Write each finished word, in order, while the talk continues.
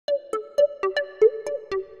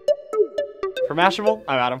For Mashable,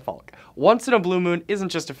 I'm Adam Falk. Once in a blue moon isn't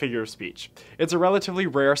just a figure of speech. It's a relatively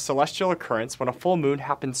rare celestial occurrence when a full moon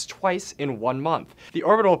happens twice in 1 month. The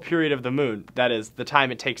orbital period of the moon, that is, the time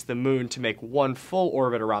it takes the moon to make one full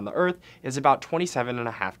orbit around the Earth, is about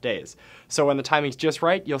 27.5 days. So when the timing's just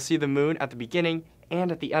right, you'll see the moon at the beginning and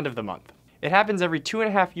at the end of the month. It happens every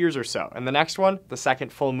 2.5 years or so, and the next one, the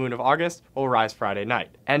second full moon of August, will rise Friday night.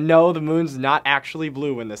 And no, the moon's not actually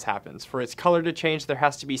blue when this happens. For its color to change, there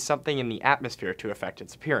has to be something in the atmosphere to affect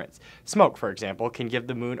its appearance. Smoke, for example, can give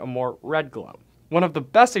the moon a more red glow. One of the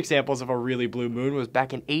best examples of a really blue moon was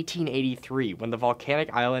back in 1883 when the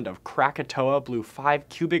volcanic island of Krakatoa blew 5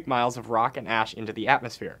 cubic miles of rock and ash into the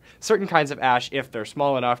atmosphere. Certain kinds of ash, if they're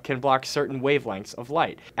small enough, can block certain wavelengths of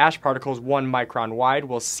light. Ash particles 1 micron wide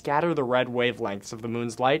will scatter the red wavelengths of the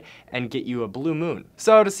moon's light and get you a blue moon.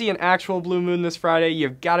 So to see an actual blue moon this Friday,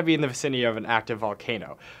 you've got to be in the vicinity of an active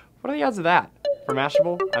volcano. What are the odds of that? For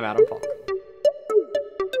Mashable, I'm Adam Falk.